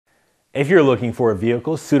If you're looking for a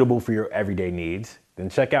vehicle suitable for your everyday needs, then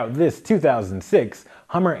check out this 2006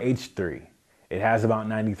 Hummer H3. It has about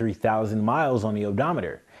 93,000 miles on the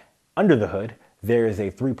odometer. Under the hood, there is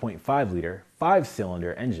a 3.5-liter,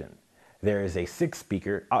 5-cylinder engine. There is a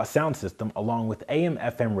 6-speaker sound system along with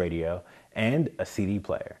AM/FM radio and a CD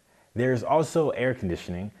player. There is also air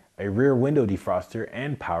conditioning, a rear window defroster,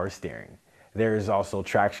 and power steering. There is also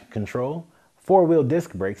traction control, 4-wheel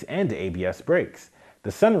disc brakes, and ABS brakes. The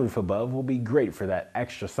sunroof above will be great for that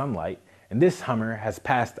extra sunlight, and this Hummer has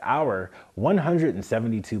passed our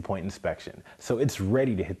 172-point inspection, so it's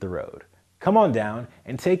ready to hit the road. Come on down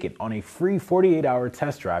and take it on a free 48-hour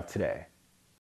test drive today.